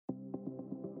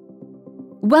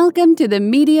Welcome to the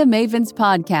Media Mavens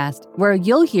Podcast, where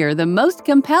you'll hear the most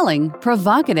compelling,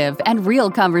 provocative, and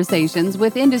real conversations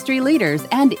with industry leaders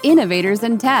and innovators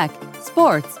in tech,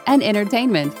 sports, and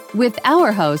entertainment with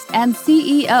our host and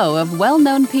CEO of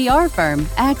well-known PR firm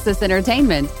Axis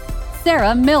Entertainment,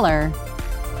 Sarah Miller.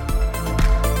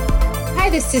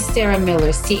 Hi, this is Sarah Miller,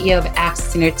 CEO of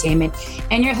Axis Entertainment,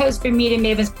 and your host for Media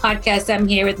Mavens Podcast. I'm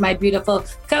here with my beautiful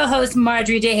co-host,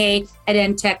 Marjorie DeHay at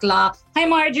NTech Law. Hi,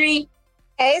 Marjorie.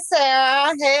 Hey,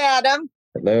 Sarah. Hey, Adam.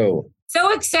 Hello.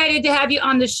 So excited to have you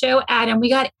on the show, Adam. We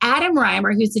got Adam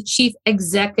Reimer, who's the Chief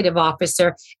Executive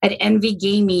Officer at Envy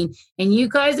Gaming. And you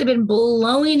guys have been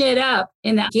blowing it up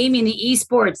in the gaming, the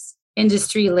esports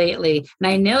industry lately. And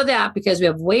I know that because we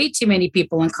have way too many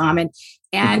people in common.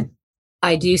 And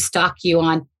I do stalk you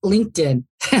on LinkedIn.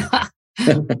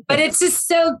 But it's just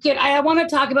so good. I want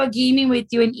to talk about gaming with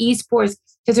you and esports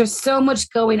because there's so much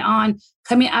going on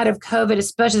coming out of COVID,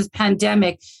 especially this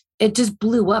pandemic. It just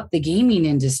blew up the gaming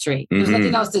industry. There's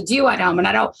nothing else to do at home. And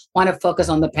I don't want to focus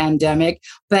on the pandemic,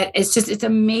 but it's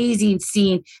amazing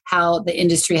seeing how the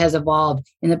industry has evolved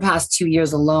in the past 2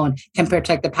 years alone compared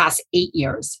to like the past 8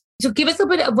 years. So give us a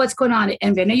little bit of what's going on at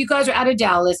Envy. I know you guys are out of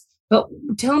Dallas, but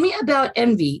tell me about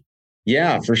Envy.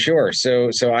 Yeah, for sure.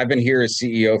 So I've been here as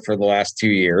CEO for the last 2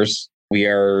 years. We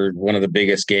are one of the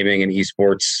biggest gaming and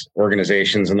esports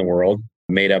organizations in the world,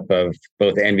 made up of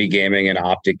both Envy Gaming and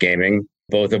Optic Gaming,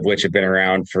 both of which have been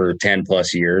around for 10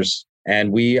 plus years.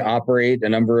 And we operate a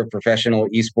number of professional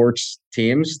esports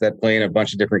teams that play in a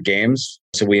bunch of different games.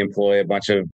 So we employ a bunch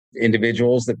of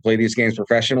individuals that play these games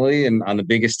professionally and on the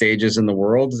biggest stages in the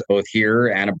world, both here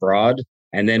and abroad.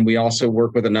 And then we also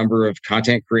work with a number of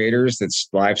content creators that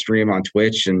live stream on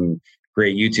Twitch and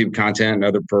create YouTube content and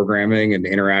other programming and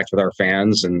interact with our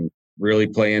fans and really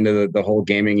play into the whole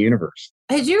gaming universe.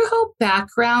 Has your whole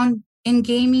background in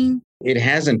gaming? It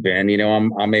hasn't been.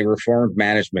 I'm a reformed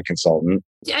management consultant.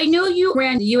 I know you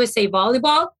ran USA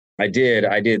Volleyball. I did.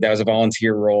 That was a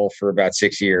volunteer role for about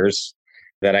 6 years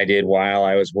that I did while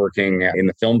I was working in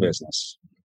the film business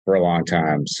for a long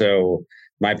time. So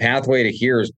my pathway to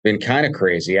here has been kind of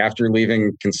crazy. After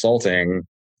leaving consulting,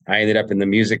 I ended up in the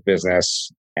music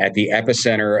business at the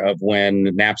epicenter of when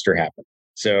Napster happened.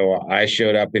 So I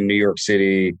showed up in New York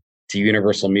City to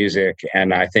Universal Music,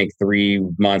 and I think 3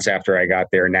 months after I got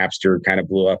there, Napster kind of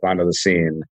blew up onto the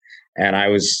scene. And I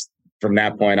was, from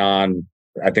that point on,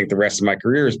 I think the rest of my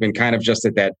career has been kind of just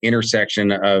at that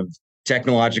intersection of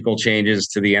technological changes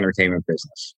to the entertainment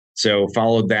business. So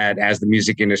followed that as the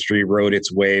music industry rode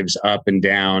its waves up and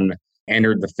down,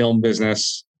 entered the film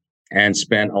business and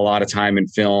spent a lot of time in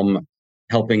film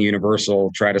helping Universal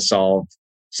try to solve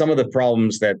some of the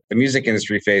problems that the music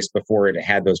industry faced before it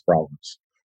had those problems,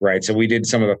 right? So we did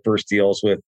some of the first deals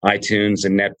with iTunes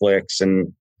and Netflix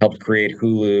and helped create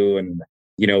Hulu and,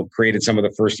 created some of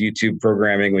the first YouTube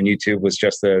programming when YouTube was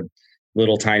just a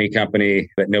little tiny company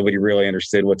that nobody really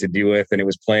understood what to do with. And it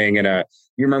was playing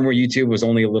you remember when YouTube was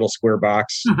only a little square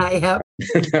box? Yep.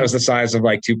 That was the size of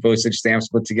like 2 postage stamps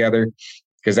put together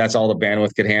because that's all the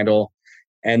bandwidth could handle.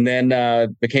 And then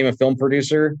became a film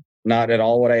producer, not at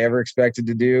all what I ever expected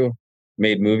to do.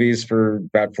 Made movies for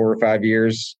about 4 or 5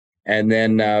 years. And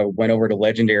then went over to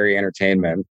Legendary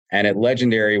Entertainment. And at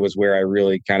Legendary was where I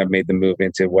really kind of made the move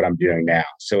into what I'm doing now.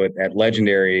 So at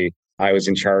Legendary, I was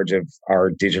in charge of our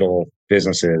digital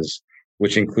businesses,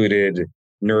 which included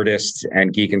Nerdist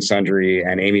and Geek and Sundry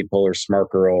and Amy Poehler's Smart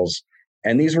Girls.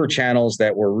 And these were channels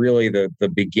that were really the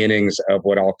beginnings of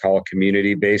what I'll call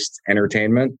community-based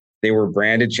entertainment. They were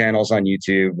branded channels on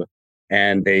YouTube,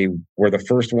 and they were the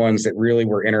first ones that really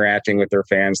were interacting with their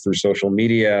fans through social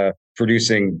media,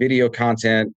 producing video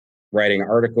content, writing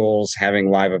articles, having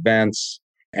live events.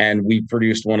 And we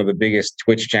produced one of the biggest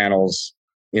Twitch channels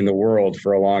in the world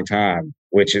for a long time,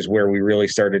 which is where we really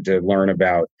started to learn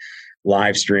about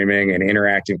live streaming and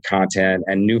interactive content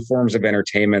and new forms of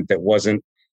entertainment that wasn't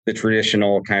the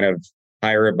traditional kind of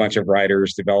hire a bunch of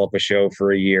writers, develop a show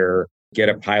for a year, get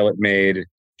a pilot made,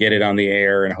 get it on the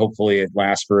air, and hopefully it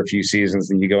lasts for a few seasons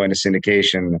and you go into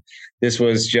syndication. This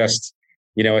was just,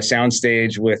 a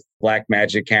soundstage with black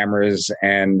magic cameras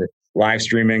and live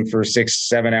streaming for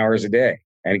 6-7 hours a day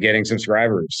and getting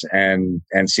subscribers and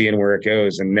seeing where it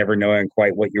goes and never knowing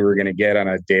quite what you were going to get on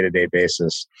a day-to-day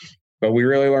basis. But we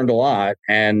really learned a lot.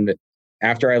 And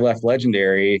after I left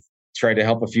Legendary, tried to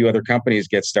help a few other companies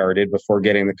get started before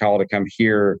getting the call to come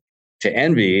here to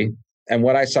Envy. And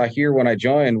what I saw here when I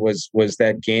joined was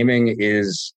that gaming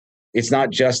it's not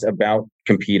just about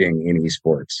competing in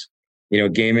esports.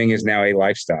 Gaming is now a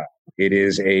lifestyle. It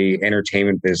is a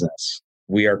entertainment business.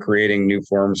 We are creating new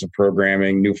forms of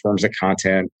programming, new forms of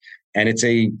content, and it's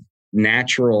a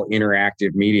natural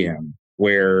interactive medium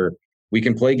where we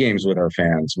can play games with our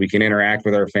fans. We can interact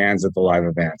with our fans at the live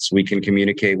events. We can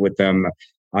communicate with them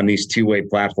on these two-way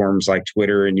platforms like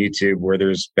Twitter and YouTube where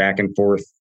there's back and forth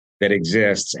that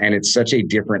exists. And it's such a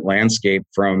different landscape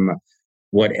from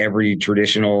what every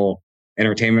traditional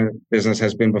entertainment business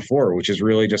has been before, which is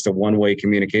really just a one-way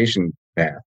communication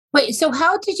path. Wait, so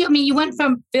how did you, you went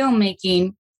from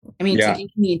filmmaking, Yeah. to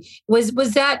gaming. Was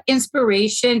that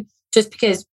inspiration just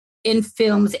because in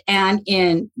films and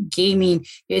in gaming,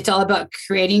 it's all about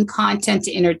creating content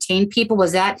to entertain people?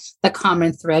 Was that the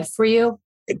common thread for you?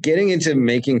 Getting into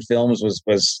making films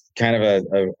was kind of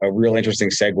a real interesting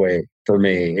segue for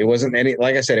me. It wasn't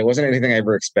like I said, it wasn't anything I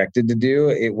ever expected to do.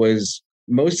 It was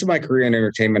most of my career in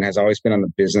entertainment has always been on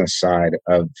the business side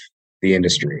of the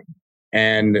industry.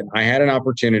 And I had an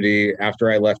opportunity after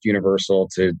I left Universal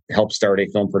to help start a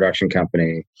film production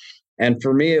company. And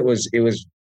for me, it was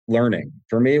learning.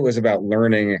 For me, it was about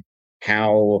learning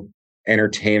how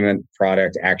entertainment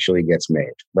product actually gets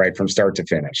made, right? From start to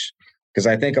finish. Because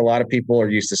I think a lot of people are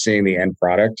used to seeing the end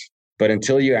product, but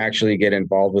until you actually get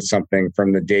involved with something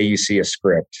from the day you see a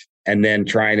script and then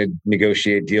trying to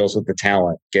negotiate deals with the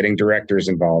talent, getting directors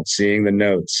involved, seeing the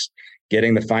notes,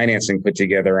 getting the financing put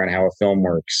together on how a film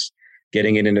works,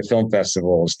 getting it into film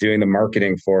festivals, doing the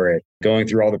marketing for it, going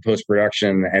through all the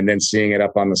post-production and then seeing it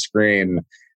up on the screen.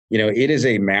 It is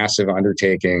a massive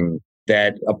undertaking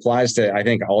that applies to, I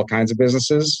think, all kinds of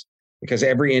businesses because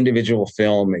every individual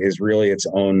film is really its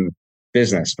own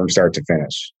business from start to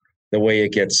finish. The way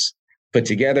it gets put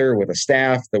together with a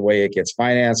staff, the way it gets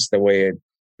financed, the way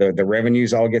the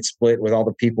revenues all get split with all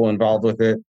the people involved with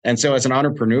it. And so as an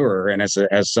entrepreneur and as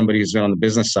somebody who's been on the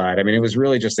business side, it was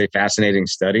really just a fascinating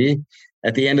study.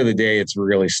 At the end of the day, it's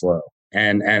really slow.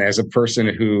 And as a person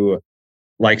who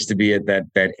likes to be at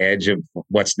that edge of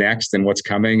what's next and what's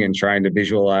coming and trying to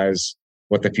visualize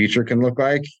what the future can look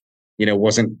like,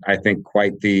 wasn't, I think,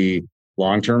 quite the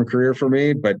long-term career for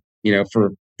me. But, for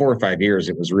 4 or 5 years,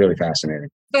 it was really fascinating.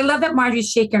 I love that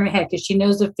Marjorie's shaking her head because she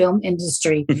knows the film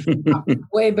industry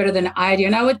way better than I do.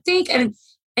 And I would think, and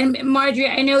Marjorie,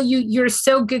 I know you're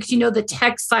so good because you know the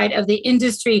tech side of the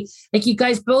industry, like you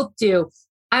guys both do.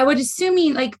 I would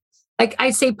assuming like I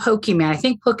say Pokemon. I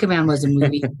think Pokemon was a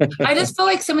movie. I just feel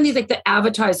like some of these, like the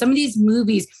Avatars, some of these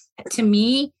movies, to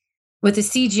me, with the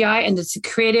CGI and the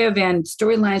creative and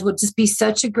storylines, would just be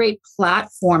such a great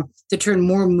platform to turn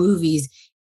more movies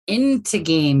into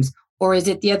games. Or is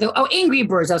it the other? Oh, Angry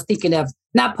Birds, I was thinking of,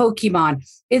 not Pokemon.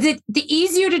 Is it the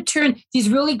easier to turn these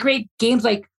really great games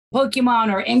like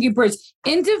Pokemon or Angry Birds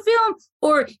into film?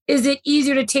 Or is it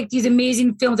easier to take these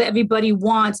amazing films that everybody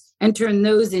wants and turn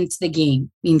those into the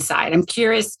game inside? I'm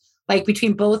curious, like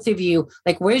between both of you,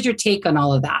 like where's your take on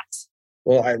all of that?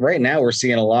 Well, right now we're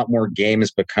seeing a lot more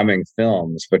games becoming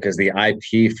films because the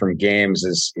IP from games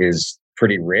is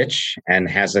pretty rich and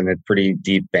has a pretty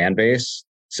deep fan base.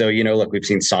 So, look, we've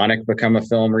seen Sonic become a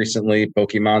film recently.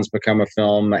 Pokemon's become a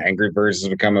film. Angry Birds has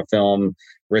become a film.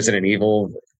 Resident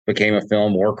Evil became a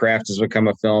film. Warcraft has become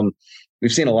a film.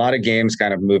 We've seen a lot of games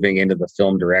kind of moving into the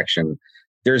film direction.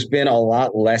 There's been a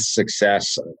lot less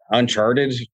success.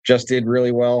 Uncharted just did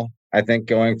really well, I think,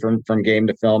 going from game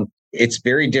to film. It's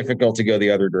very difficult to go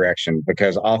the other direction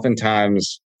because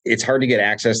oftentimes it's hard to get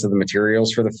access to the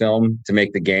materials for the film to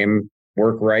make the game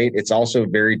work right. It's also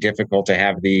very difficult to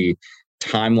have the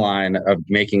timeline of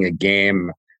making a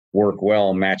game work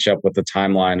well match up with the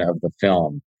timeline of the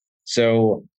film.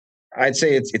 So I'd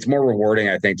say it's more rewarding,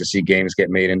 I think, to see games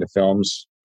get made into films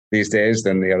these days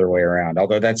than the other way around,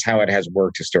 although that's how it has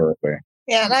worked historically.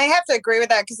 Yeah, and I have to agree with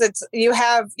that because you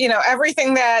have,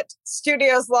 everything that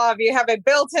studios love. You have a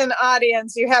built-in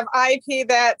audience, you have IP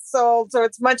that's sold. So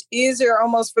it's much easier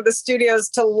almost for the studios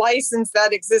to license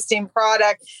that existing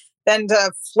product than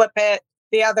to flip it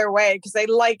the other way because they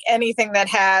like anything that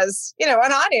has, an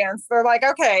audience. They're like,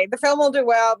 okay, the film will do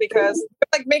well because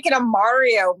they're like making a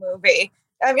Mario movie.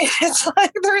 It's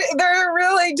like they're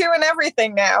really doing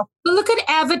everything now. But look at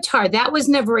Avatar. That was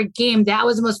never a game. That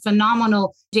was the most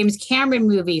phenomenal James Cameron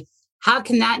movie. How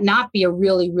can that not be a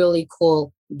really, really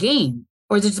cool game?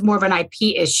 Or is it just more of an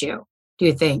IP issue, do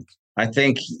you think? I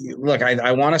think, look,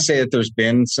 I want to say that there's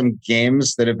been some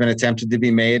games that have been attempted to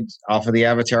be made off of the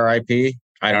Avatar IP.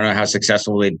 I don't know how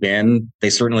successful they've been. They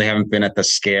certainly haven't been at the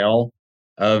scale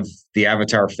of the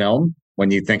Avatar film. When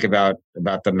you think about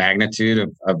the magnitude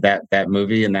of that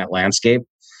movie and that landscape,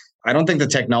 I don't think the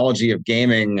technology of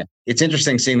gaming, it's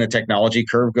interesting seeing the technology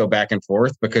curve go back and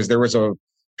forth because there was a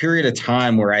period of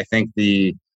time where I think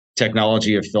the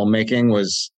technology of filmmaking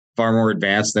was far more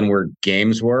advanced than where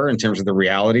games were in terms of the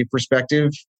reality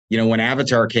perspective. When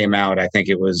Avatar came out, I think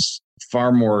it was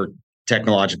far more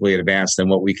technologically advanced than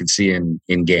what we could see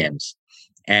in games.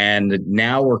 And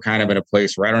now we're kind of in a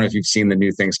place where I don't know if you've seen the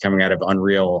new things coming out of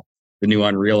Unreal, the new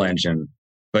Unreal Engine,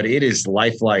 but it is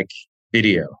lifelike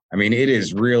video. I mean, it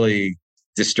is really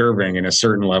disturbing in a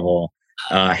certain level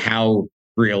how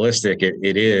realistic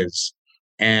it is.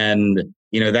 And,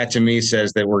 that to me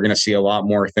says that we're going to see a lot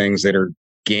more things that are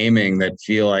gaming that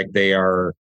feel like they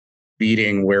are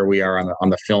beating where we are on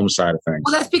the film side of things.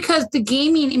 Well, that's because the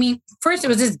gaming, first it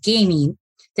was just gaming,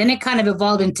 then it kind of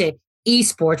evolved into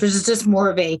esports, which is just more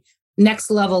of a next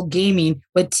level gaming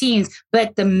with teams.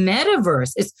 But the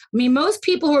metaverse is, most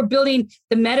people who are building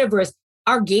the metaverse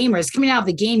are gamers coming out of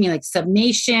the gaming, like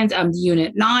SubNations, the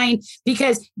Unit 9,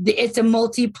 because it's a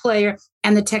multiplayer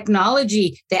and the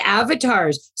technology, the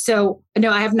avatars. So,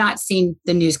 no, I have not seen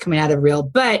the news coming out of Real,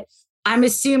 but I'm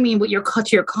assuming what your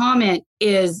comment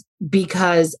is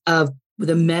because of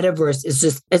the metaverse is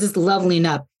just leveling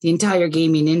up the entire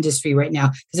gaming industry right now.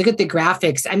 Because look at the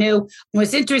graphics. I know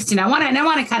what's interesting. I want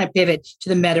to kind of pivot to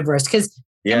the metaverse because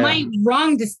am I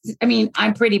wrong?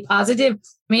 I'm pretty positive.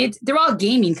 They're all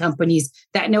gaming companies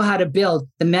that know how to build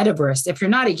the metaverse. If you're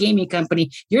not a gaming company,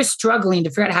 you're struggling to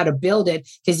figure out how to build it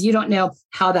because you don't know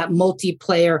how that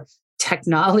multiplayer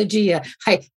technology,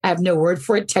 I have no word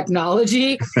for it,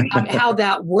 technology, how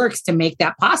that works to make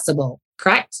that possible.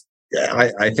 Correct?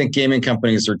 Yeah, I think gaming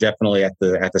companies are definitely at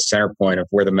the center point of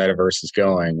where the metaverse is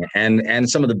going, and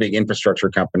some of the big infrastructure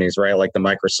companies, right, like the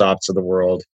Microsofts of the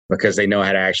world, because they know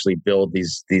how to actually build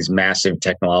these massive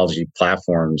technology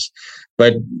platforms.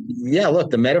 But yeah, look,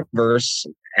 the metaverse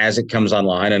as it comes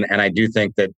online, and I do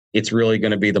think that it's really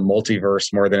going to be the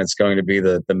multiverse more than it's going to be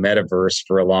the metaverse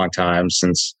for a long time,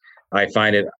 since I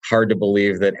find it hard to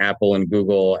believe that Apple and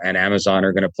Google and Amazon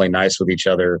are going to play nice with each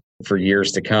other for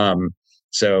years to come.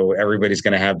 So everybody's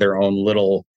going to have their own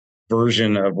little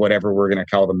version of whatever we're going to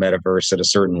call the metaverse at a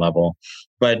certain level.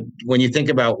 But when you think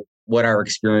about what our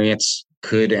experience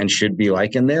could and should be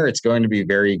like in there, it's going to be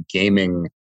very gaming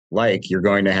like. You're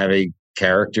going to have a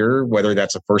character, whether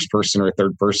that's a first person or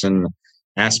third person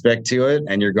aspect to it,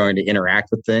 and you're going to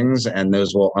interact with things, and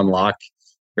those will unlock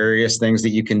various things that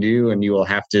you can do, and you will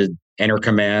have to enter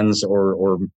commands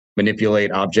or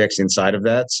manipulate objects inside of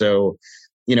that. So,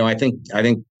 I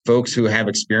think folks who have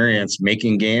experience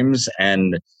making games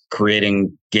and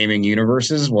creating gaming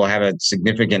universes will have a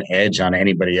significant edge on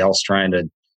anybody else trying to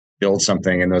build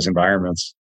something in those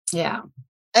environments. Yeah.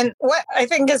 And what I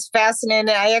think is fascinating,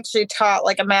 I actually taught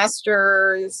like a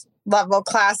master's level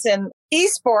class in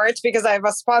esports because I have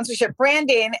a sponsorship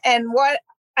branding. And what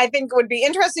I think would be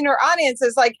interesting to our audience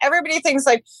is like everybody thinks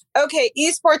like, okay,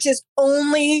 esports is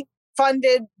only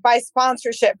funded by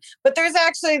sponsorship, but there's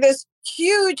actually this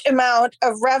huge amount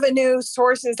of revenue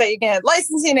sources that you can get,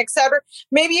 licensing, et cetera.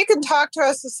 Maybe you can talk to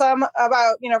us some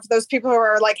about, for those people who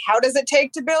are like, how does it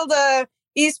take to build a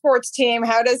esports team?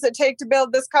 How does it take to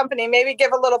build this company? Maybe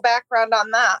give a little background on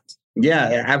that.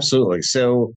 Yeah, absolutely.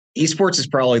 So esports is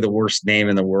probably the worst name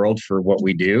in the world for what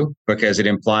we do because it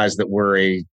implies that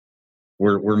we're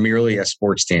merely a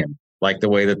sports team, like the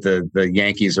way that the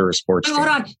Yankees are a sports team. Hold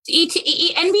on.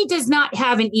 NB does not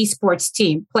have an esports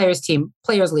team,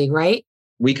 players league, right?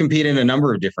 We compete in a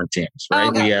number of different teams, right?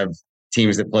 Okay. We have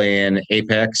teams that play in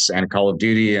Apex and Call of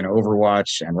Duty and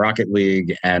Overwatch and Rocket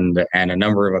League and a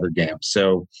number of other games.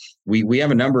 So we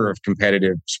have a number of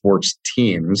competitive sports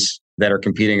teams that are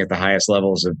competing at the highest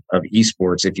levels of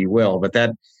esports, if you will. But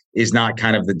that is not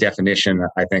kind of the definition,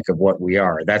 I think, of what we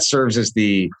are. That serves as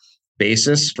the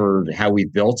basis for how we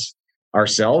built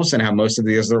ourselves and how most of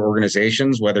the other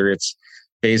organizations, whether it's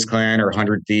FaZe Clan or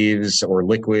 100 Thieves or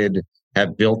Liquid,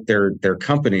 have built their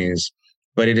companies.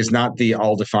 But it is not the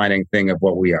all-defining thing of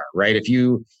what we are, right? If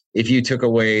you took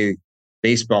away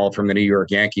baseball from the New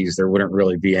York Yankees, there wouldn't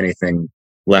really be anything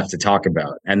left to talk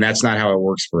about. And that's not how it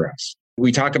works for us.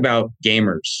 We talk about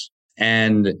gamers.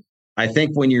 And I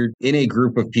think when you're in a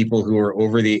group of people who are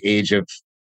over the age of,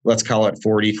 let's call it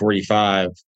 40,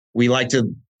 45, we like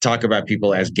to talk about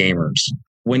people as gamers.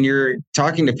 When you're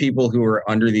talking to people who are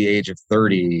under the age of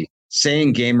 30,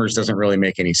 saying gamers doesn't really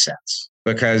make any sense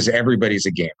because everybody's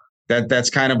a gamer. That's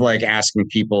kind of like asking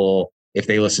people if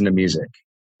they listen to music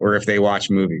or if they watch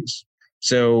movies.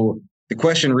 So the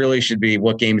question really should be,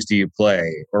 what games do you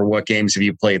play, or what games have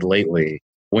you played lately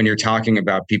when you're talking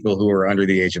about people who are under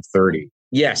the age of 30?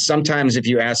 Yes, sometimes if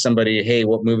you ask somebody, hey,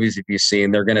 what movies have you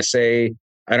seen? They're going to say,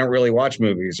 I don't really watch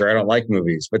movies or I don't like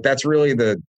movies. But that's really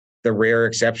the rare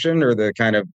exception or the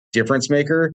kind of difference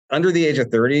maker. Under the age of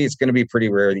 30, it's going to be pretty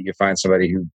rare that you find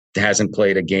somebody who hasn't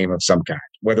played a game of some kind,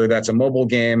 whether that's a mobile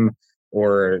game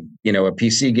or, a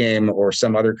PC game or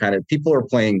some other kind of, people are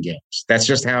playing games. That's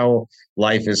just how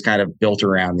life is kind of built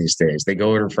around these days. They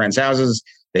go to friends' houses,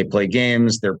 they play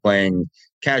games, they're playing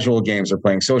casual games, they're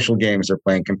playing social games, they're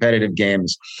playing competitive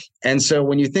games. And so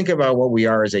when you think about what we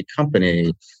are as a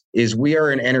company, is we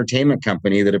are an entertainment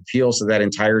company that appeals to that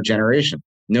entire generation.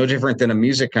 No different than a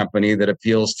music company that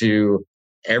appeals to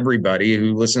everybody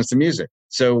who listens to music.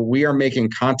 So we are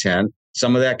making content.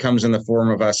 Some of that comes in the form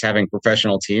of us having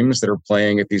professional teams that are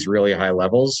playing at these really high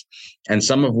levels, and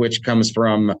some of which comes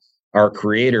from our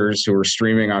creators who are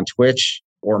streaming on Twitch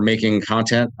or making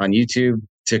content on YouTube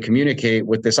to communicate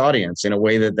with this audience in a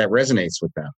way that resonates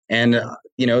with them. And,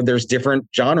 there's different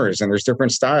genres and there's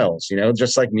different styles,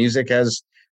 just like music has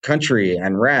country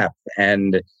and rap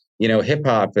and, hip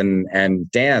hop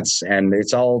and dance, and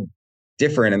it's all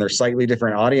different, and there's slightly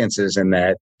different audiences in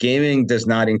that. Gaming does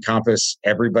not encompass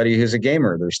everybody who's a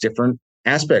gamer. There's different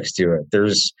aspects to it.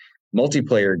 There's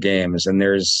multiplayer games, and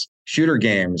there's shooter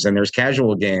games, and there's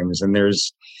casual games, and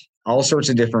there's all sorts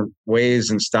of different ways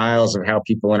and styles of how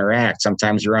people interact.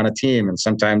 Sometimes you're on a team, and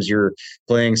sometimes you're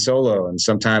playing solo, and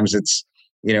sometimes it's,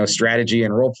 strategy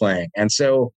and role playing. And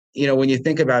so, when you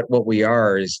think about what we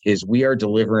are, is we are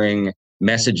delivering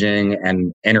messaging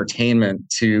and entertainment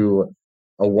to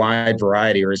a wide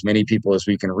variety, or as many people as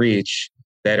we can reach,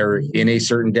 that are in a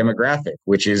certain demographic,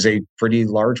 which is a pretty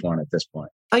large one at this point.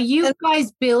 Are you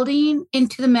guys building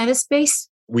into the meta space?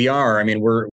 We are. I mean,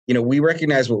 we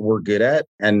recognize what we're good at,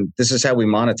 and this is how we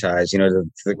monetize. To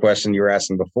the question you were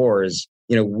asking before is,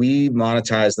 we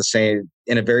monetize the same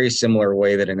in a very similar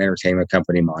way that an entertainment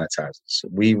company monetizes.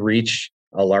 We reach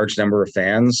a large number of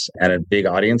fans and a big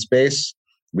audience base.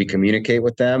 We communicate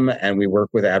with them, and we work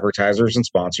with advertisers and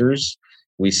sponsors.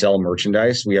 We sell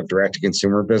merchandise. We have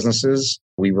direct-to-consumer businesses.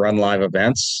 We run live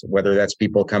events, whether that's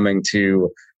people coming to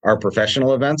our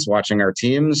professional events, watching our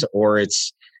teams, or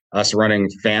it's us running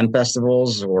fan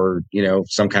festivals, or,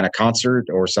 some kind of concert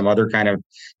or some other kind of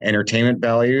entertainment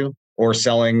value, or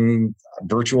selling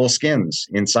virtual skins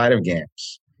inside of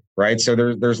games, right? So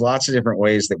there's lots of different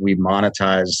ways that we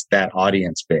monetize that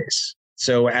audience base.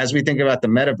 So as we think about the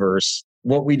metaverse,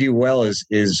 what we do well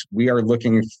is we are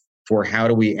looking for how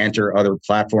do we enter other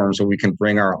platforms where we can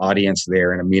bring our audience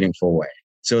there in a meaningful way.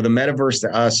 So the metaverse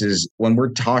to us is when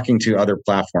we're talking to other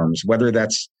platforms, whether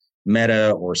that's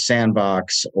Meta or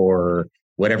Sandbox or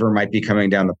whatever might be coming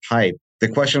down the pipe, the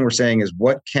question we're saying is,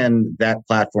 what can that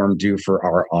platform do for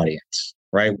our audience,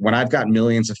 right? When I've got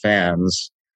millions of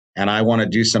fans and I want to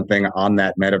do something on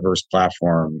that metaverse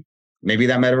platform, maybe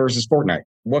that metaverse is Fortnite.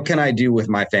 What can I do with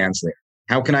my fans there?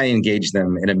 How can I engage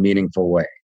them in a meaningful way?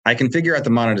 I can figure out the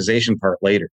monetization part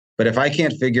later. But if I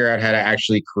can't figure out how to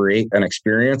actually create an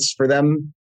experience for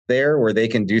them there where they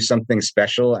can do something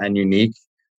special and unique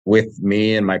with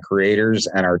me and my creators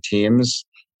and our teams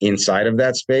inside of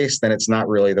that space, then it's not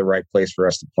really the right place for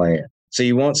us to play in. So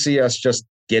you won't see us just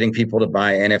getting people to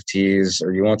buy NFTs,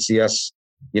 or you won't see us,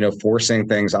 forcing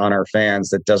things on our fans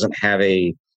that doesn't have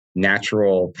a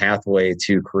natural pathway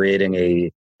to creating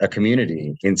a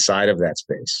community inside of that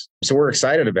space. So we're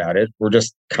excited about it. We're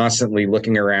just constantly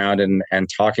looking around and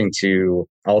talking to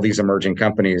all these emerging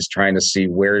companies, trying to see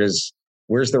where's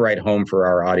the right home for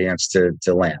our audience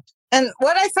to land. And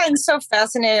what I find so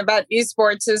fascinating about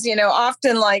esports is,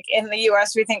 often like in the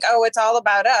US, we think, oh, it's all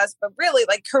about us. But really,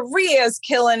 like Korea's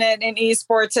killing it in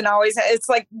esports, and always it's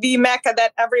like the mecca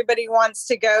that everybody wants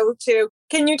to go to.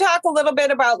 Can you talk a little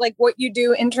bit about like what you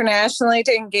do internationally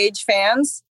to engage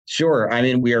fans? Sure. I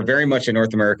mean, we are very much a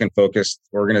North American focused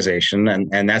organization,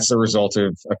 and that's the result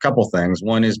of a couple things.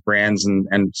 One is brands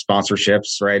and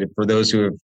sponsorships, right? For those who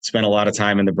have spent a lot of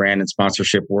time in the brand and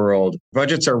sponsorship world,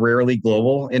 budgets are rarely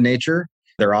global in nature.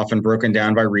 They're often broken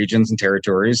down by regions and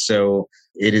territories. So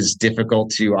it is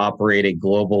difficult to operate a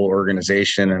global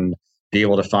organization and be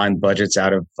able to find budgets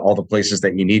out of all the places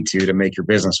that you need to make your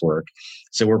business work.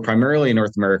 So we're primarily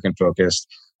North American focused.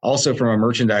 Also, from a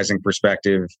merchandising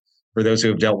perspective, for those who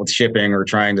have dealt with shipping or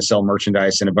trying to sell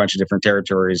merchandise in a bunch of different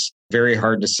territories, very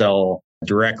hard to sell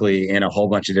directly in a whole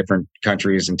bunch of different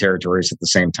countries and territories at the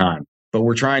same time. But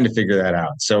we're trying to figure that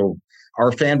out. So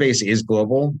our fan base is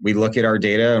global. We look at our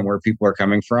data and where people are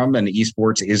coming from, and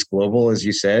esports is global, as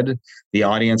you said. The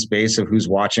audience base of who's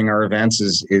watching our events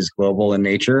is global in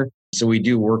nature. So we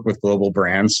do work with global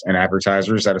brands and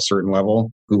advertisers at a certain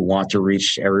level who want to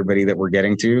reach everybody that we're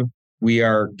getting to. We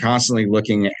are constantly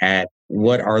looking at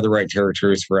what are the right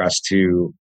territories for us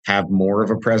to have more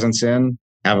of a presence in,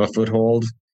 have a foothold,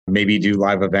 maybe do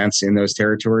live events in those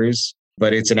territories.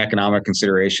 But it's an economic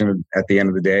consideration at the end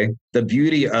of the day. The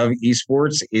beauty of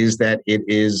esports is that it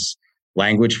is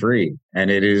language free,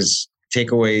 and it is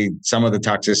take away some of the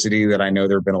toxicity that I know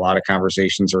there have been a lot of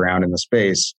conversations around in the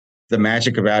space, the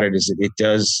magic about it is it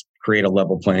does create a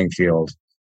level playing field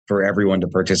for everyone to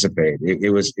participate.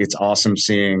 It's awesome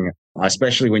seeing,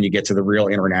 especially when you get to the real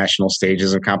international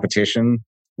stages of competition.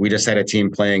 We just had a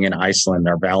team playing in Iceland.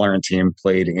 Our Valorant team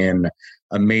played in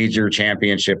a major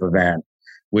championship event,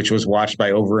 which was watched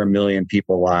by over 1 million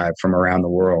people live from around the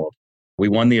world. We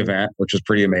won the event, which was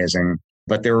pretty amazing.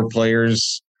 But there were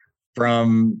players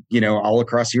from, all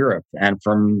across Europe and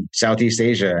from Southeast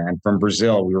Asia and from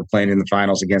Brazil. We were playing in the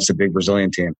finals against a big Brazilian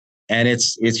team. And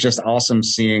it's just awesome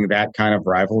seeing that kind of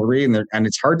rivalry. And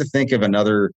it's hard to think of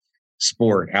another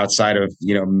sport outside of,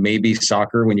 maybe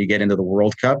soccer when you get into the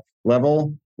World Cup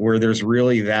level, where there's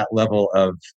really that level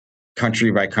of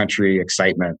country by country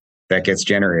excitement that gets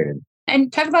generated.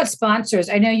 And talk about sponsors.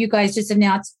 I know you guys just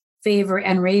announced Favor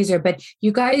and Razer, but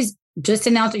you guys just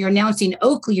announced that you're announcing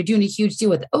Oakley. You're doing a huge deal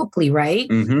with Oakley, right?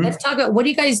 Mm-hmm. Let's talk about what are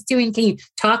you guys doing? Can you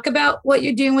talk about what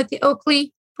you're doing with the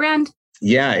Oakley brand?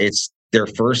 Yeah, it's their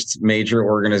first major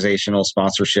organizational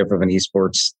sponsorship of an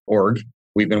esports org.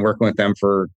 We've been working with them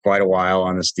for quite a while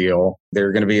on this deal.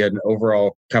 They're going to be an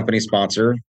overall company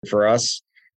sponsor for us.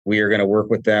 We are going to work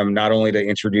with them not only to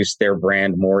introduce their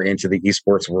brand more into the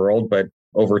esports world, but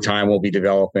over time, we'll be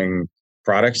developing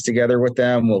products together with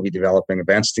them. We'll be developing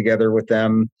events together with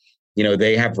them.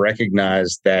 They have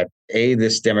recognized that,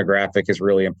 this demographic is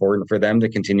really important for them to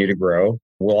continue to grow.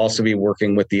 We'll also be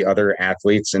working with the other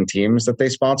athletes and teams that they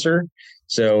sponsor.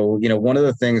 So, one of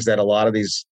the things that a lot of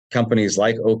these companies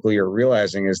like Oakley are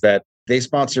realizing is that they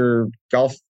sponsor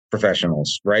golf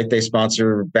professionals, right? They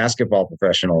sponsor basketball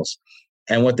professionals.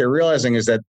 And what they're realizing is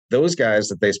that those guys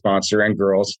that they sponsor and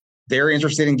girls, they're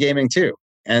interested in gaming too.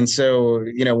 And so,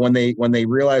 when they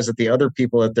realize that the other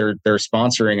people that they're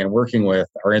sponsoring and working with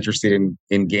are interested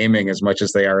in gaming as much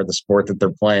as they are the sport that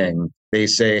they're playing, they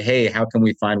say, hey, how can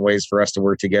we find ways for us to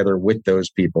work together with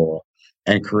those people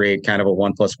and create kind of a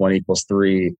 1 + 1 =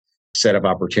 3 set of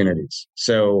opportunities?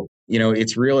 So,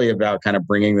 it's really about kind of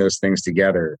bringing those things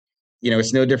together.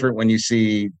 It's no different when you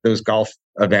see those golf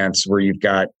events where you've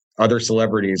got other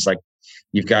celebrities, like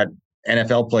you've got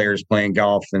NFL players playing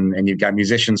golf and you've got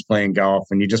musicians playing golf,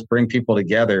 and you just bring people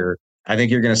together. I think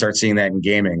you're going to start seeing that in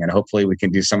gaming. And hopefully we can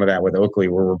do some of that with Oakley,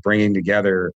 where we're bringing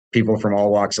together people from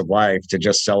all walks of life to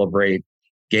just celebrate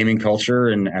gaming culture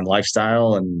and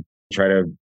lifestyle, and try to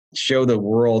show the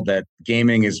world that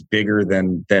gaming is bigger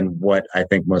than what I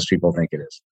think most people think it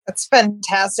is. That's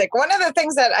fantastic. One of the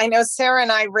things that I know Sarah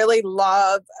and I really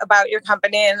love about your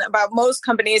company and about most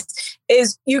companies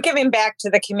is you giving back to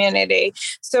the community.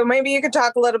 So maybe you could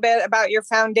talk a little bit about your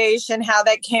foundation, how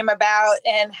that came about,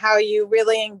 and how you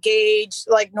really engage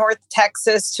like North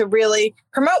Texas to really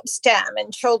promote STEM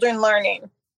and children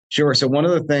learning. Sure. So one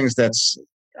of the things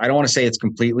I don't want to say it's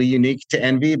completely unique to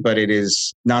Envy, but it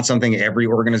is not something every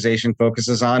organization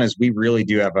focuses on, is we really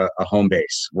do have a home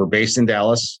base. We're based in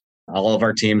Dallas. All of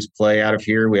our teams play out of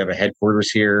here. We have a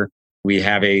headquarters here. We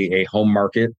have a home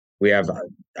market. We have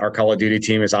our Call of Duty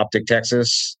team is Optic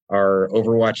Texas. Our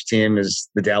Overwatch team is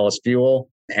the Dallas Fuel.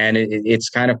 And it's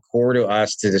kind of core to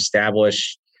us to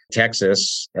establish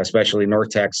Texas, especially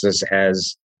North Texas,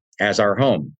 as our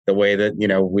home. The way that,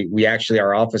 we actually,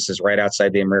 our office is right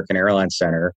outside the American Airlines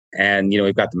Center. And,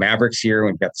 we've got the Mavericks here.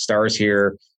 We've got the Stars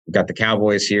here. We've got the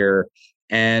Cowboys here.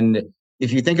 And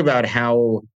if you think about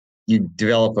how you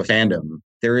develop a fandom,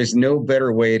 there is no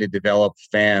better way to develop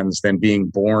fans than being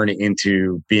born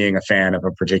into being a fan of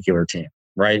a particular team,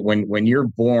 right? When you're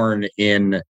born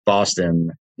in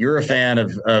Boston, you're a fan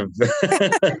of I was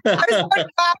born in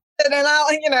Boston,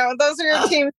 and those are your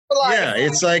teams for life. Yeah,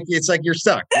 it's like you're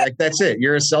stuck. Like that's it.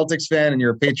 You're a Celtics fan and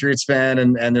you're a Patriots fan,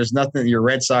 and there's nothing. You're a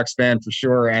Red Sox fan for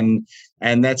sure, and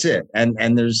that's it.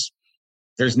 And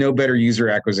there's no better user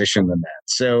acquisition than that.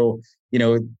 So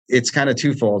it's kind of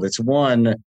twofold. It's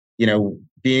one,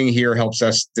 being here helps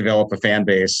us develop a fan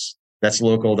base that's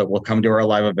local, that will come to our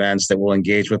live events, that will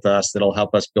engage with us, that'll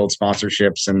help us build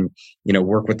sponsorships and,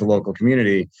 work with the local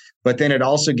community. But then it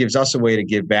also gives us a way to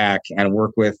give back and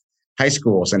work with high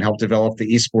schools and help develop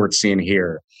the esports scene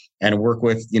here, and work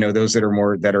with, those that are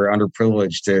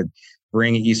underprivileged, to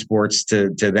bring esports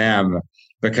to them,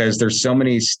 because there's so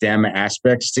many STEM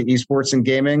aspects to esports and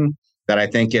gaming that I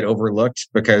think get overlooked,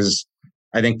 because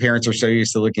I think parents are so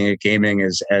used to looking at gaming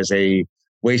as a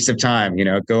waste of time,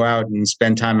 go out and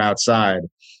spend time outside.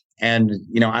 And,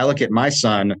 I look at my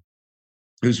son,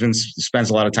 spends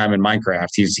a lot of time in Minecraft.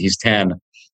 He's 10,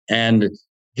 and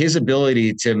his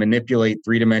ability to manipulate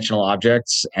 3-dimensional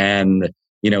objects and,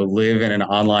 live in an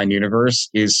online universe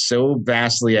is so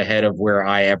vastly ahead of where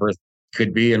I ever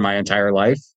could be in my entire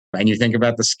life. And you think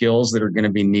about the skills that are going to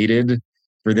be needed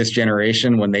for this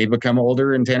generation when they become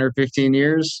older in 10 or 15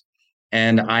 years.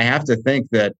 And I have to think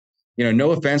that,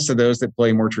 no offense to those that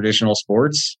play more traditional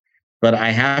sports, but I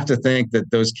have to think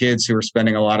that those kids who are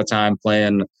spending a lot of time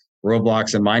playing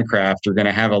Roblox and Minecraft are going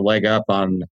to have a leg up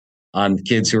on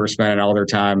kids who are spending all their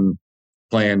time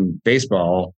playing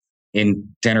baseball in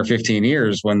 10 or 15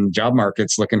 years when the job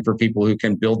market's looking for people who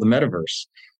can build the metaverse,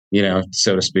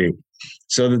 so to speak.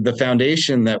 So the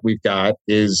foundation that we've got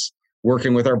is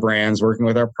working with our brands, working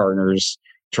with our partners,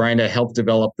 trying to help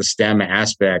develop the STEM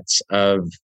aspects of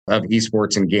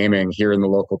esports and gaming here in the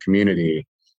local community,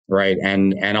 right?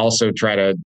 And also try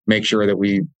to make sure that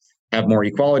we have more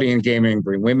equality in gaming,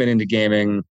 bring women into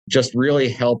gaming, just really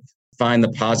help find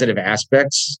the positive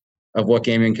aspects of what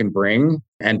gaming can bring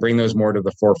and bring those more to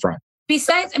the forefront.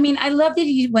 Besides, I love that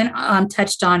you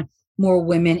touched on more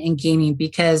women in gaming,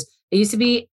 because it used to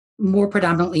be more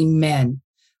predominantly men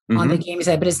on the gaming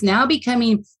side, but it's now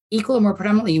becoming equal or more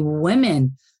predominantly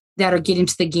women that are getting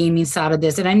to the gaming side of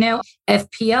this. And I know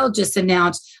FPL just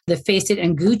announced the Face It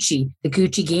and Gucci, the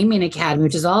Gucci Gaming Academy,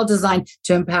 which is all designed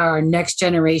to empower our next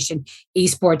generation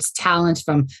esports talent,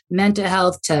 from mental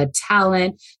health to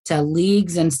talent to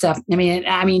leagues and stuff.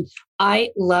 I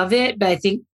love it, but I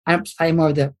think I'm probably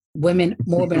more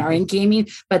women are in gaming.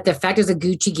 But the fact there's a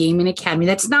Gucci Gaming Academy,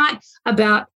 that's not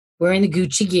about wearing the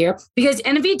Gucci gear, because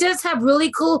Envy does have really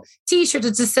cool t-shirts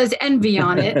that just says Envy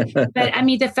on it. But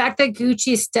the fact that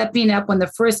Gucci is stepping up when the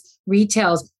first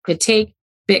retails could take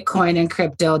Bitcoin and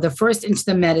crypto, the first into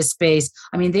the meta space.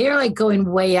 They are like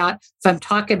going way out. If I'm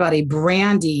talking about a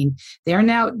branding, they're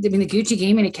now, the Gucci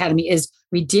Gaming Academy is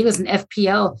ridiculous, and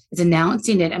FPL is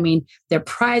announcing it. Their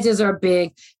prizes are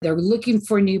big. They're looking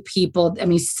for new people.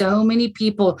 So many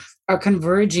people are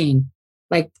converging,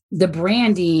 like the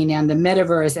branding and the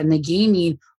metaverse and the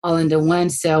gaming all into one.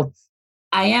 So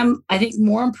I think,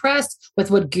 more impressed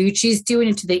with what Gucci's doing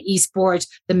into the esports,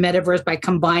 the metaverse, by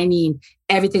combining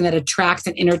everything that attracts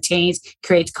and entertains,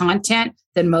 creates content,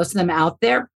 than most of them out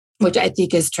there, which I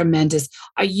think is tremendous.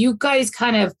 Are you guys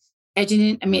kind of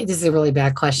edging in? This is a really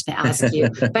bad question to ask you,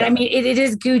 but it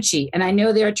is Gucci. And I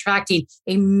know they're attracting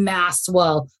a mass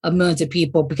swell of millions of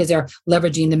people because they're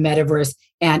leveraging the metaverse,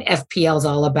 and FPL is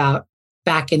all about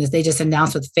back in this. They just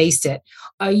announced with Face It.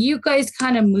 Are you guys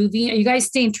kind of moving? Are you guys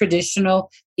staying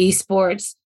traditional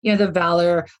esports, the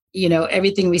Valor,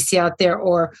 everything we see out there?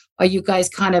 Or are you guys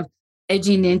kind of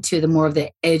edging into the more of the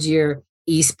edgier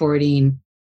esporting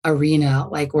arena,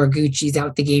 like where Gucci's out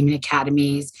with the gaming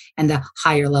academies and the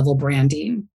higher level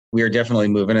branding? We are definitely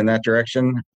moving in that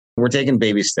direction. We're taking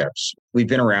baby steps. We've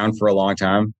been around for a long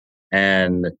time,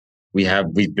 and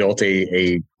we've built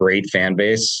a great fan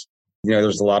base.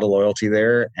 There's a lot of loyalty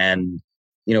there. And,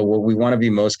 what we want to be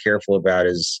most careful about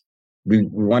is we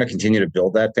want to continue to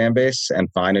build that fan base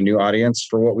and find a new audience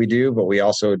for what we do. But we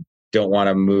also don't want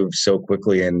to move so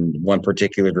quickly in one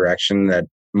particular direction that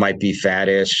might be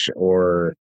faddish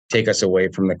or take us away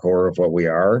from the core of what we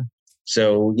are.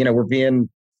 So, we're being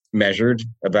measured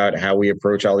about how we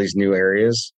approach all these new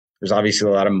areas. There's obviously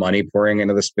a lot of money pouring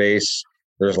into the space.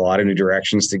 There's a lot of new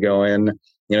directions to go in.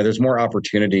 There's more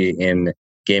opportunity in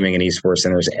gaming and esports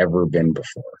than there's ever been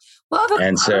before. Well,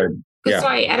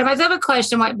 sorry, Adam, I have a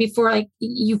question before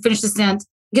you finish the sentence,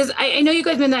 because I know you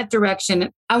guys been in that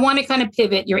direction. I want to kind of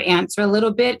pivot your answer a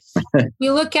little bit.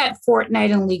 You look at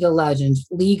Fortnite and League of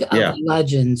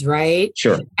Legends, right?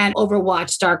 Sure. And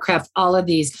Overwatch, StarCraft, all of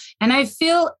these. And I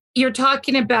feel you're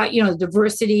talking about,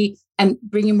 diversity and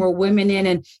bringing more women in,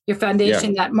 and your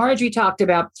foundation that Marjorie talked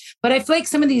about. But I feel like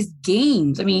some of these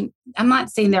games, I'm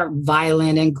not saying they're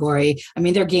violent and gory.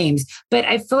 They're games, but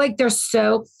I feel like they're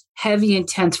so heavy,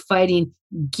 intense fighting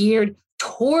geared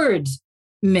towards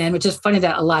men, which is funny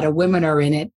that a lot of women are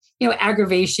in it.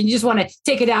 Aggravation. You just want to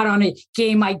take it out on a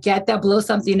game. I get that, blow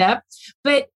something up.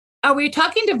 But are we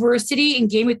talking diversity in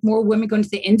game with more women going to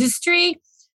the industry?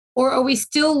 Or are we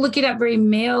still looking at very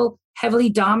male, heavily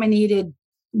dominated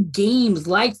games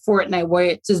like Fortnite, where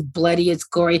it's just bloody, it's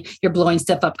gory, you're blowing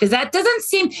stuff up? Because that doesn't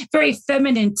seem very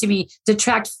feminine to me to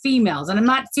attract females. And I'm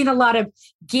not seeing a lot of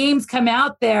games come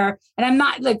out there. And I'm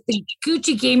not like, the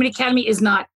Gucci Gaming Academy is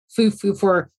not foo-foo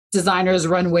for designers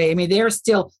runway. They're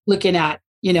still looking at,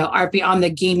 RP on the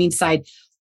gaming side.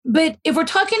 But if we're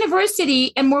talking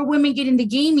diversity and more women get into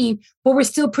gaming, but we're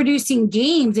still producing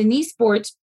games and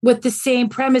esports with the same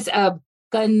premise of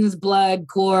guns, blood,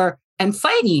 gore, and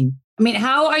fighting,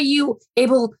 how are you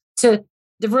able to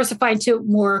diversify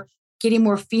into getting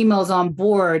more females on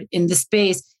board in the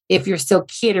space if you're still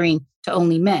catering to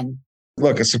only men?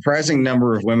 Look, a surprising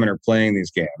number of women are playing these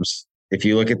games. If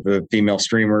you look at the female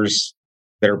streamers,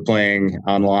 that are playing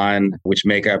online, which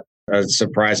make up a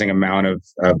surprising amount of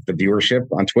the viewership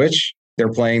on Twitch.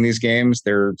 They're playing these games.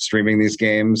 They're streaming these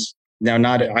games. Now,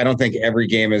 I don't think every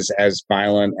game is as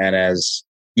violent and as,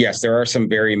 yes, there are some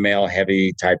very male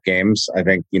heavy type games. I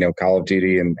think, Call of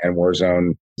Duty and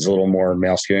Warzone is a little more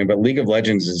male skewing, but League of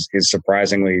Legends is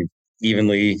surprisingly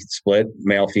evenly split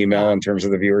male female in terms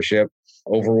of the viewership.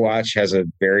 Overwatch has a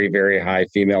very, very high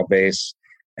female base,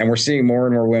 and we're seeing more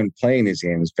and more women playing these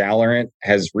games. Valorant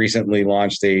has recently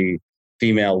launched a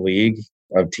female league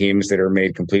of teams that are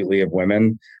made completely of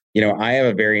women. I have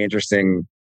a very interesting,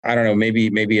 I don't know,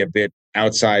 maybe a bit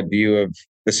outside view of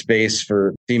the space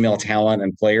for female talent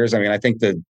and players. I mean, I think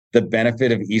the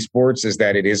benefit of esports is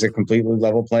that it is a completely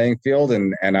level playing field.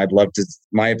 And I'd love to,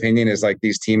 my opinion is like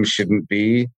these teams shouldn't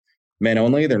be men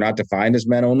only. They're not defined as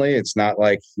men only. It's not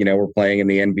like, we're playing in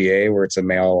the NBA where it's a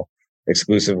male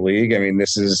exclusive league. I mean,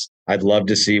 I'd love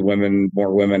to see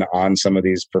more women on some of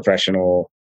these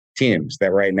professional teams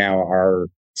that right now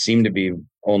seem to be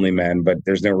only men, but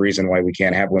there's no reason why we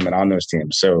can't have women on those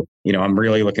teams. So, I'm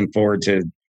really looking forward to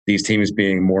these teams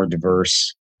being more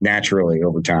diverse naturally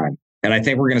over time. And I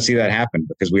think we're going to see that happen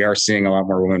because we are seeing a lot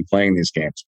more women playing these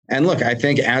games. And look, I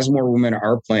think as more women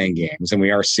are playing games and we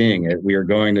are seeing it, we are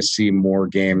going to see more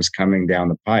games coming down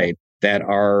the pipe that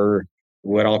are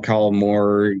what I'll call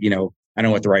more, I don't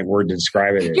know what the right word to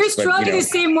describe it is. You're struggling to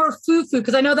say more foo-foo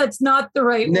because I know that's not the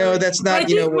right word. No, that's not,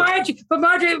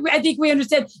 Marjorie, I think we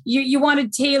understand you want to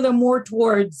tailor more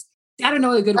towards, I don't know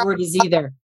what a good word is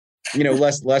either.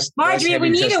 Less Marjorie, we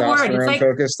need a word. It's like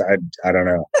focused. I don't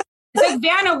know. It's like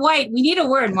Vanna White. We need a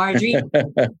word, Marjorie.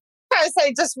 I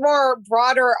say just more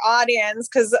broader audience,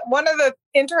 because one of the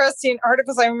interesting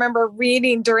articles I remember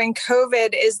reading during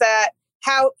COVID is that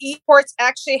how esports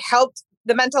actually helped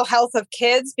the mental health of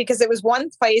kids, because it was one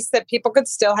place that people could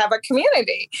still have a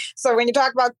community. So when you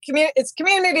talk about it's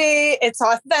community, it's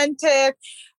authentic.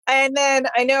 And then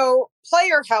I know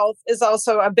player health is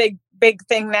also a big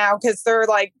thing now because they're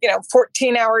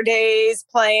 14-hour days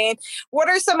playing. What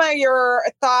are some of your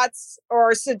thoughts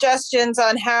or suggestions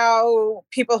on how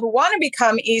people who want to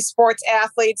become esports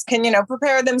athletes can,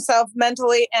 prepare themselves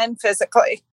mentally and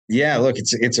physically? Yeah, look,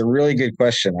 it's a really good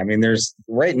question. I mean, there's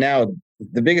right now,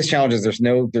 the biggest challenge is there's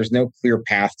no clear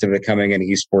path to becoming an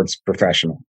esports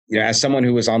professional. As someone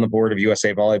who was on the board of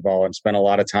USA Volleyball and spent a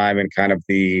lot of time in kind of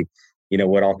the,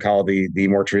 what I'll call the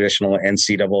more traditional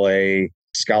NCAA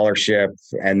scholarship,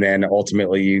 and then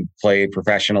ultimately you play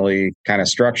professionally kind of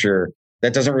structure,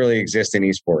 that doesn't really exist in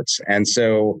esports. And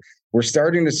so we're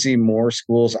starting to see more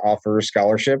schools offer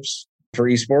scholarships for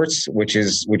esports, which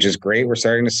is great. We're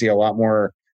starting to see a lot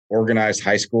more organized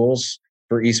high schools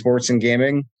for esports and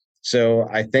gaming. So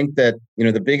I think that,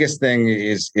 the biggest thing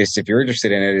is if you're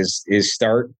interested in it is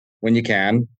start when you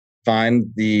can,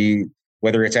 find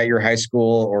whether it's at your high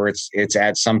school or it's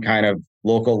at some kind of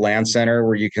local LAN center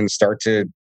where you can start to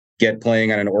get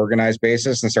playing on an organized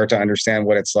basis and start to understand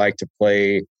what it's like to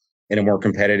play in a more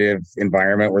competitive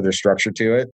environment where there's structure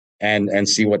to it, and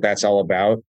see what that's all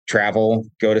about. Travel,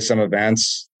 go to some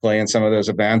events, play in some of those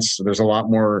events. So there's a lot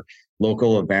more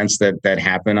local events that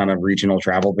happen on a regional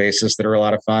travel basis that are a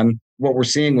lot of fun. What we're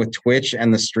seeing with Twitch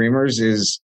and the streamers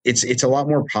is it's a lot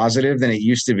more positive than it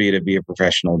used to be a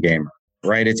professional gamer,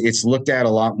 right? It's looked at a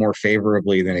lot more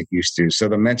favorably than it used to. So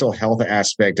the mental health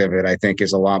aspect of it, I think,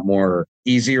 is a lot more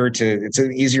it's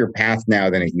an easier path now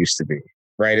than it used to be,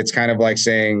 right? It's kind of like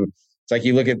saying, it's like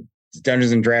you look at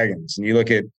Dungeons and Dragons and you look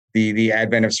at the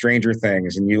advent of Stranger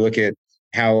Things and you look at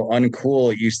how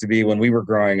uncool it used to be when we were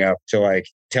growing up to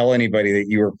tell anybody that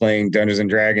you were playing Dungeons and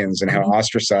Dragons and how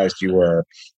ostracized you were.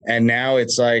 And now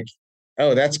it's like,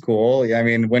 oh, that's cool. I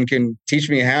mean, teach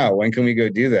me how? When can we go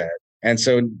do that? And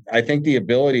so I think the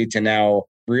ability to now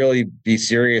really be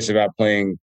serious about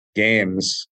playing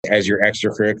games as your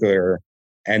extracurricular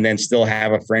and then still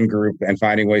have a friend group and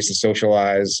finding ways to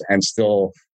socialize and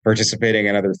still participating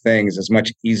in other things is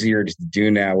much easier to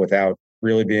do now without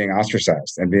really being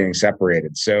ostracized and being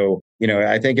separated. So,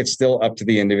 I think it's still up to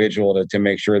the individual to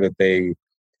make sure that they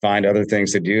find other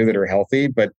things to do that are healthy.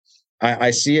 But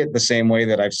I see it the same way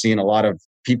that I've seen a lot of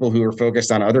people who are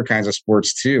focused on other kinds of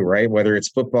sports too, right? Whether it's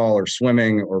football or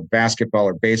swimming or basketball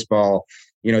or baseball,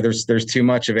 there's too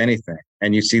much of anything.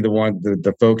 And you see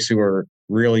the folks who are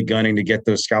really gunning to get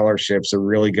those scholarships or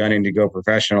really gunning to go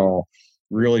professional,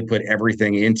 really put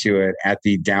everything into it at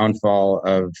the downfall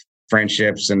of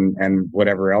friendships and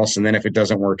whatever else. And then if it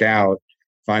doesn't work out,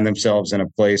 find themselves in a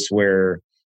place where,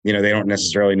 they don't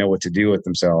necessarily know what to do with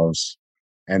themselves.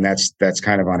 And that's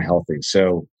kind of unhealthy.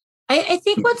 So I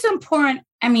think what's important,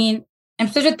 I mean,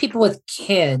 especially with people with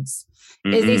kids,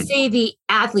 is they say the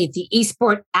athlete, the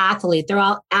esport athlete, they're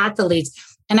all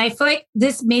athletes. And I feel like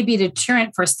this may be a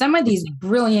deterrent for some of these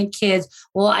brilliant kids.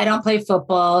 Well, I don't play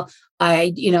football.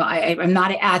 I'm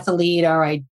not an athlete, or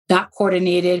I'm not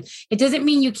coordinated. It doesn't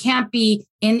mean you can't be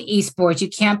in esports. You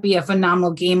can't be a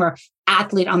phenomenal gamer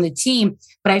athlete on the team.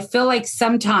 But I feel like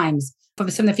sometimes from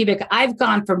some of the feedback I've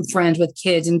gone from friends with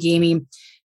kids in gaming,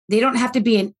 they don't have to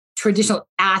be an traditional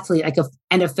athlete, like an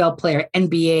NFL player,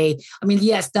 NBA. I mean,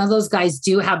 yes, none of those guys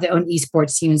do have their own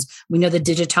esports teams. We know the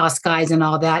Digitas guys and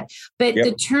all that. But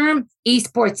the term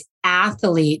esports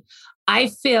athlete, I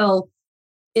feel,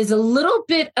 is a little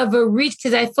bit of a reach,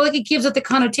 because I feel like it gives it the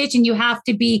connotation you have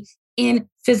to be in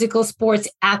physical sports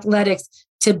athletics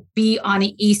to be on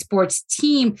an esports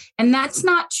team. And that's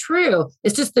not true.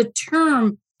 It's just the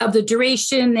term of the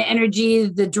duration, the energy,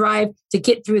 the drive to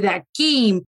get through that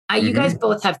game. You guys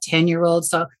both have 10-year-olds,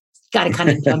 so got to kind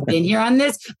of jump in here on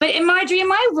this. But Marjorie, am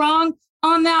I wrong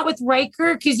on that with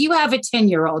Riker? Because you have a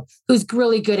 10-year-old who's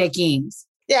really good at games.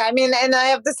 Yeah, I mean, and I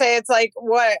have to say, it's like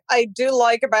what I do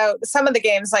like about some of the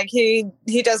games, like he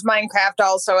does Minecraft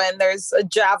also, and there's a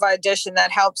Java edition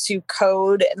that helps you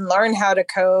code and learn how to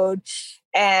code.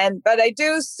 But I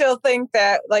do still think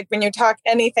that, like, when you talk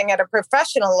anything at a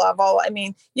professional level, I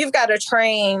mean, you've got to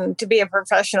train to be a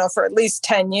professional for at least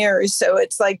 10 years. So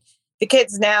it's like the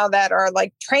kids now that are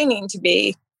like training to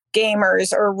be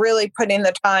gamers or really putting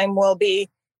the time will be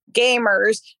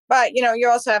gamers. But, you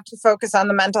also have to focus on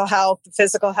the mental health, the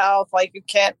physical health. Like, you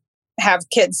can't have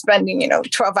kids spending,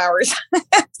 12 hours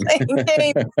playing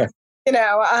games,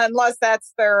 unless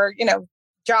that's their,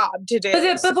 job to do.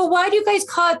 But why do you guys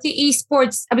call it the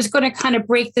esports? I was going to kind of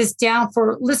break this down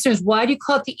for listeners. Why do you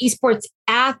call it the esports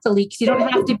athlete? Because you don't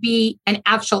have to be an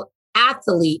actual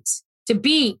athlete to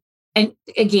be a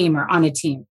gamer on a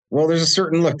team. Well, there's a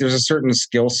certain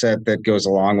skill set that goes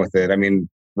along with it. I mean,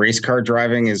 race car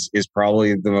driving is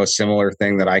probably the most similar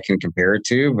thing that I can compare it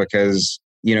to, because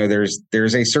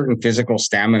there's a certain physical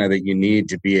stamina that you need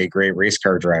to be a great race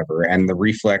car driver, and the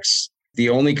reflex. The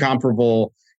only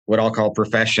comparable, what I'll call,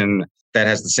 profession that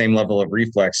has the same level of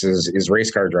reflexes is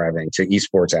race car driving to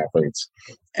esports athletes.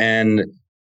 And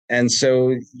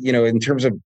so, in terms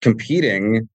of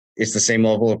competing, it's the same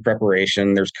level of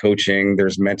preparation. There's coaching,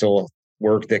 there's mental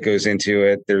work that goes into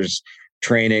it. There's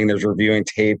training, there's reviewing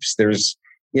tapes. There's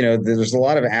a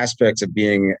lot of aspects of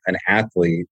being an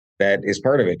athlete that is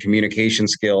part of it. Communication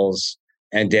skills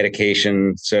and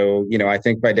dedication. So, I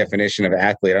think by definition of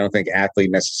athlete, I don't think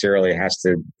athlete necessarily has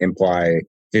to imply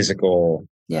physical,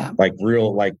 like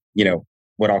real, like,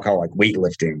 what I'll call like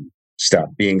weightlifting stuff,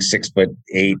 being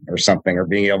 6'8" or something, or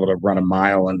being able to run a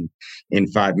mile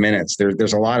in 5 minutes.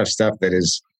 There's a lot of stuff that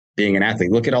is being an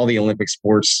athlete. Look at all the Olympic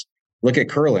sports. Look at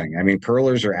curling. I mean,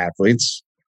 curlers are athletes.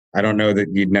 I don't know that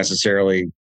you'd necessarily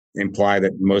imply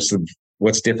that most of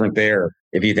what's different there,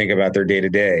 if you think about their day to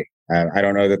day. I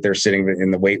don't know that they're sitting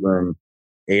in the weight room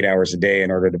 8 hours a day in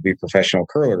order to be professional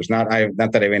curlers. Not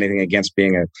that I have anything against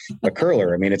being a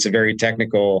curler. I mean, it's a very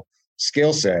technical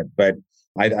skill set, but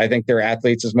I think they're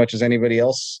athletes as much as anybody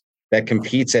else that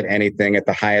competes at anything at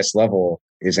the highest level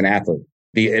is an athlete.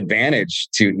 The advantage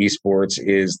to esports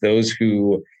is those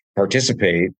who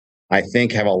participate, I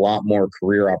think, have a lot more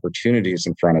career opportunities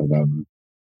in front of them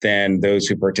than those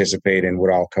who participate in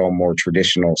what I'll call more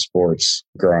traditional sports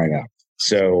growing up.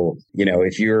 So,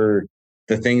 if you're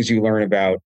the things you learn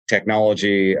about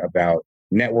technology, about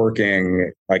networking,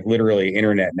 like literally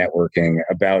internet networking,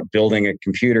 about building a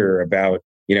computer, about,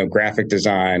 graphic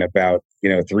design, about,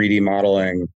 3D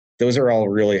modeling, those are all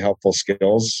really helpful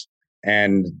skills.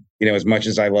 And, as much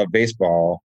as I love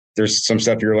baseball, there's some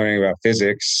stuff you're learning about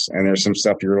physics and there's some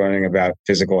stuff you're learning about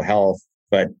physical health.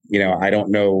 But, I don't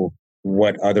know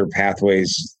what other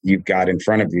pathways you've got in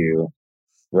front of you,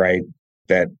 right,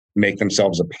 that make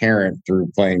themselves apparent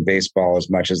through playing baseball as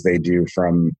much as they do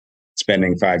from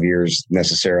spending 5 years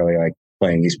necessarily like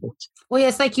playing esports. Well,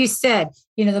 yes, like you said,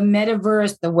 the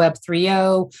metaverse, the Web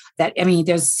 3.0,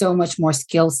 there's so much more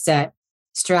skill set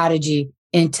strategy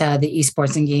into the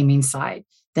esports and gaming side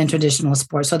than traditional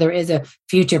sports. So there is a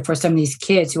future for some of these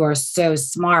kids who are so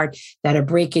smart that are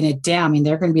breaking it down.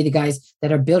 They're going to be the guys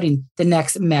that are building the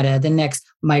next Meta, the next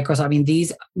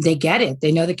Microsoft. They get it.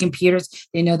 They know the computers,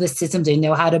 they know the systems, they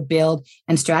know how to build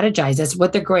and strategize. That's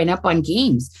what they're growing up on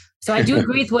games. So I do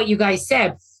agree with what you guys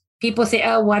said. People say,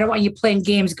 oh, why don't you play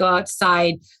games, go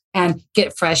outside and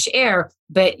get fresh air?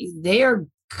 But they are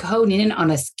honing in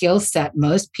on a skill set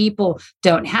most people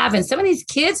don't have. And some of these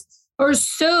kids are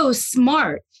so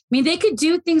smart. They could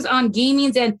do things on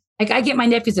gaming, and like I get my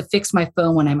nephews to fix my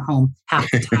phone when I'm home half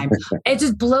the time. It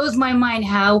just blows my mind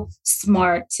how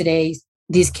smart today's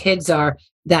these kids are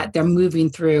that they're moving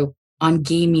through on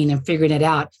gaming and figuring it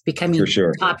out, becoming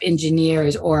top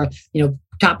engineers or,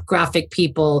 top graphic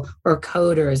people or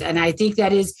coders. And I think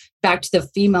that is back to the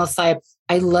female side.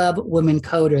 I love women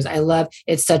coders. I love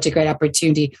it's such a great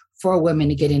opportunity for women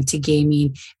to get into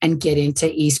gaming and get into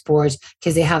esports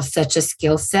because they have such a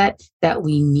skill set that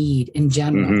we need in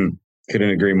general. Mm-hmm.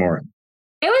 Couldn't agree more.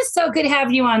 It was so good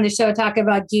having you on the show, talk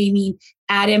about gaming,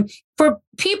 Adam. For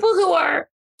people who are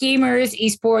gamers,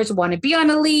 esports, want to be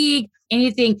on a league,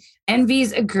 anything, Envy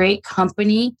is a great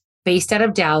company based out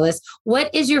of Dallas.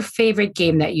 What is your favorite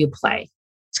game that you play?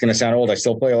 It's going to sound old. I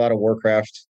still play a lot of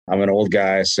Warcraft. I'm an old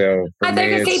guy, so I thought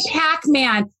you were going to say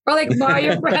Pac-Man or like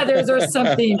Mario Brothers or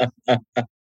something.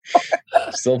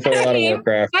 Still play a lot of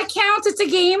Warcraft. That counts. It's a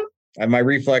game. And my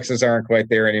reflexes aren't quite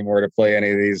there anymore to play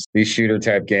any of these shooter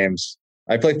type games.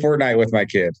 I play Fortnite with my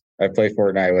kid. I play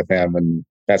Fortnite with him, and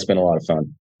that's been a lot of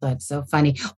fun. That's so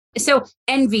funny. So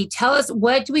Envy, tell us,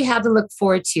 what do we have to look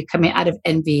forward to coming out of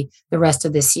Envy the rest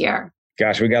of this year?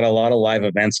 Gosh, we got a lot of live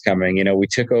events coming. We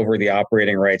took over the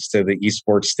operating rights to the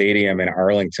esports stadium in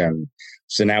Arlington.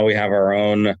 So now we have our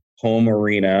own home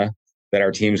arena that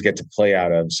our teams get to play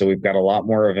out of. So we've got a lot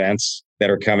more events that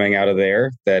are coming out of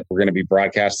there that we're going to be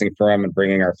broadcasting from and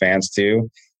bringing our fans to.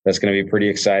 That's going to be pretty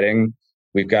exciting.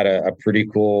 We've got a pretty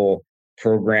cool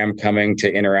program coming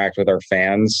to interact with our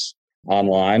fans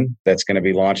online that's going to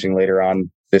be launching later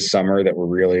on this summer that we're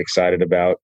really excited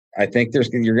about. I think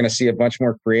you're going to see a bunch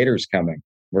more creators coming.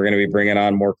 We're going to be bringing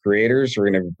on more creators. We're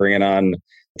going to be bringing on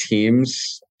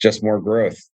teams, just more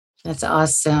growth. That's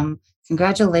awesome.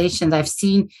 Congratulations. I've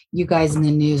seen you guys in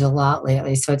the news a lot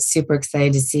lately, so it's super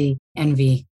exciting to see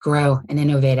Envy grow and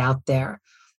innovate out there.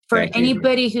 For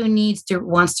anybody who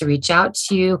wants to reach out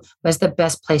to you, what's the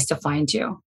best place to find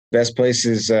you? Best place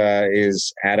is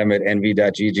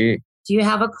adam@envy.gg. Do you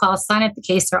have a call sign in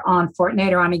case they're on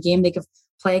Fortnite or on a game they could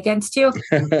play against you?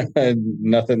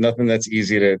 Nothing that's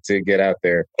easy to get out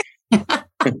there.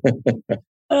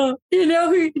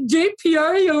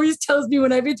 JPR, he always tells me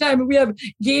every time we have a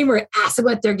gamer, ask them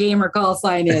what their gamer call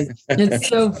sign is. It's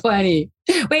so funny.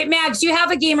 Wait, Max, do you have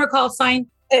a gamer call sign?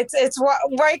 It's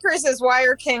Rikers is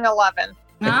Wire King 11.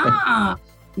 Ah,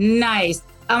 nice.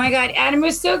 Oh my God, Adam, it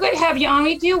was so good to have you on.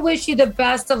 We do wish you the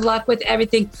best of luck with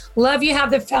everything. Love you have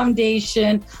the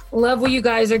foundation. Love where you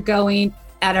guys are going.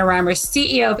 Adam Reimer,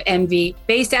 CEO of Envy,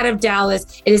 based out of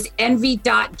Dallas. It is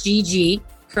envy.gg,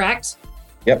 correct?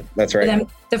 Yep, that's right. For them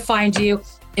to find you.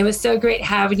 It was so great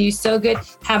having you. So good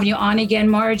having you on again,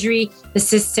 Marjorie.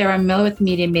 This is Sarah Miller with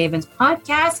Media Mavens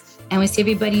Podcast, and we'll see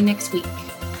everybody next week.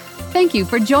 Thank you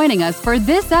for joining us for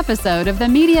this episode of the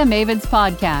Media Mavens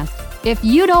Podcast. If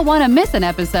you don't want to miss an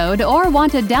episode or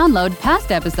want to download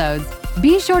past episodes,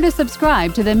 be sure to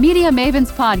subscribe to the Media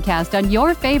Mavens Podcast on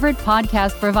your favorite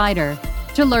podcast provider.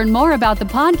 To learn more about the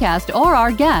podcast or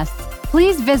our guests,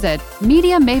 please visit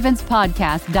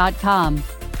MediaMavensPodcast.com.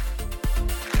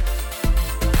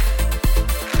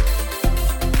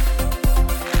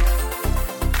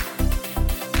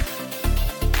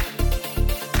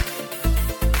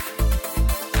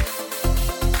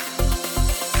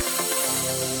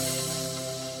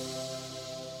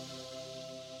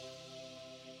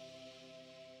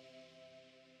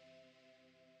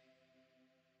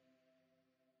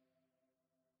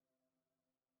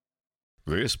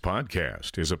 This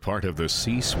podcast is a part of the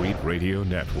C-Suite Radio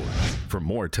Network. For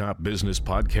more top business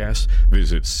podcasts,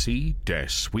 visit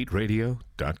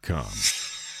c-suiteradio.com.